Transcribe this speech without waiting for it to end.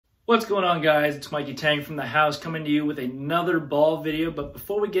What's going on, guys? It's Mikey Tang from the house coming to you with another ball video. But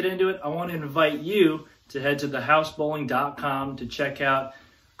before we get into it, I want to invite you to head to thehousebowling.com to check out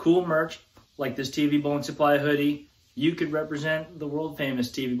cool merch like this TV Bowling Supply hoodie. You could represent the world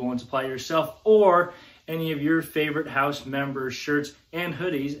famous TV Bowling Supply yourself, or any of your favorite house members' shirts and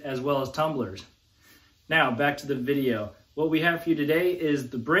hoodies, as well as tumblers. Now back to the video. What we have for you today is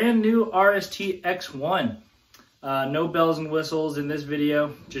the brand new RST X-1. No bells and whistles in this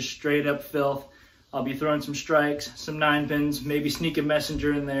video, just straight up filth. I'll be throwing some strikes, some 9-pins, maybe sneak a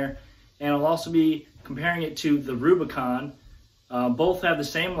messenger in there, and I'll also be comparing it to the Rubicon. Both have the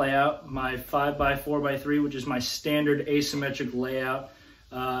same layout, my 5x4x3, which is my standard asymmetric layout.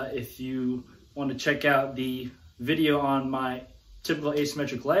 If you want to check out the video on my typical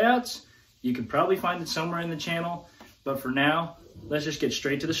asymmetric layouts, you could probably find it somewhere in the channel. But for now, let's just get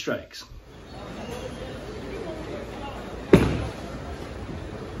straight to the strikes.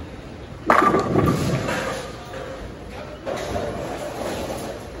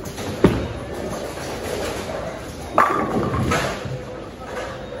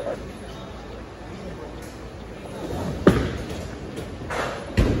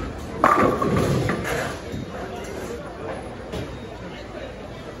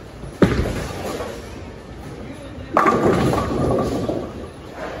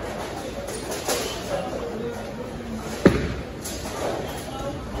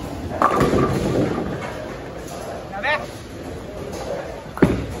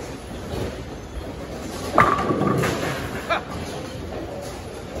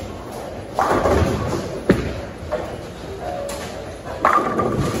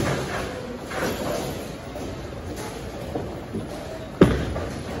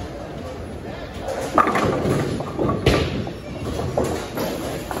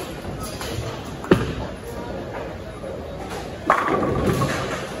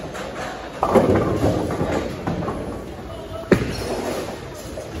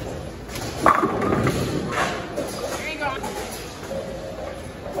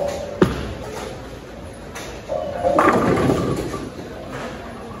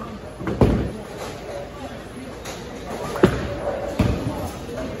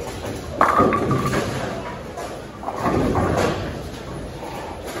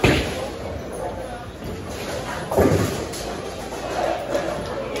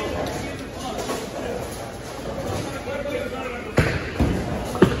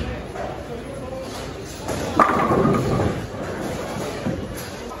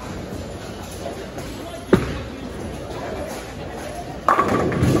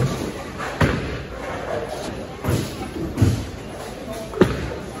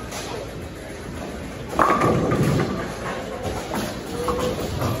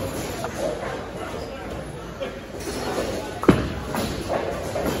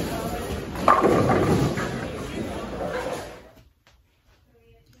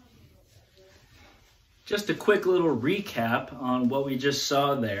 Just a quick little recap on what we just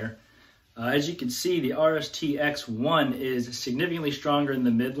saw there. As you can see, the RST X-1 is significantly stronger in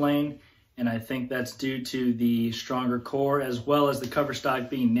the mid lane, and I think that's due to the stronger core as well as the cover stock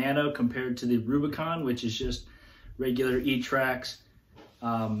being nano compared to the Rubicon, which is just regular E-tracks.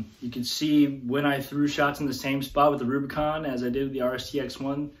 You can see when I threw shots in the same spot with the Rubicon as I did with the RST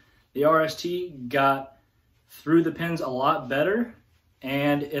X-1, the RST got through the pins a lot better,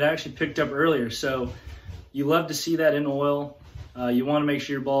 and it actually picked up earlier. So you love to see that in oil. You want to make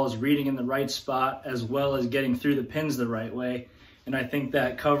sure your ball is reading in the right spot as well as getting through the pins the right way. And I think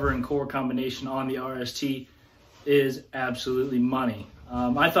that cover and core combination on the RST is absolutely money.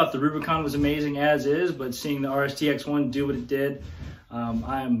 I thought the Rubicon was amazing as is, but seeing the RST X-1 do what it did,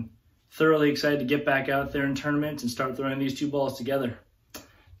 I'm thoroughly excited to get back out there in tournaments and start throwing these two balls together.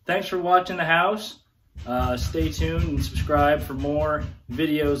 Thanks for watching the house. Stay tuned and subscribe for more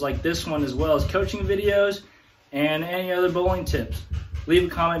videos like this one, as well as coaching videos and any other bowling tips. Leave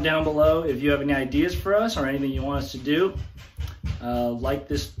a comment down below if you have any ideas for us or anything you want us to do. Like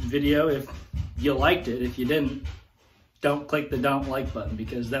this video if you liked it. If you didn't, don't click the don't like button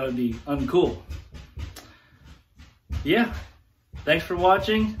because that would be uncool. Yeah, thanks for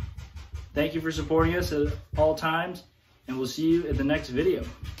watching. Thank you for supporting us at all times, and we'll see you in the next video.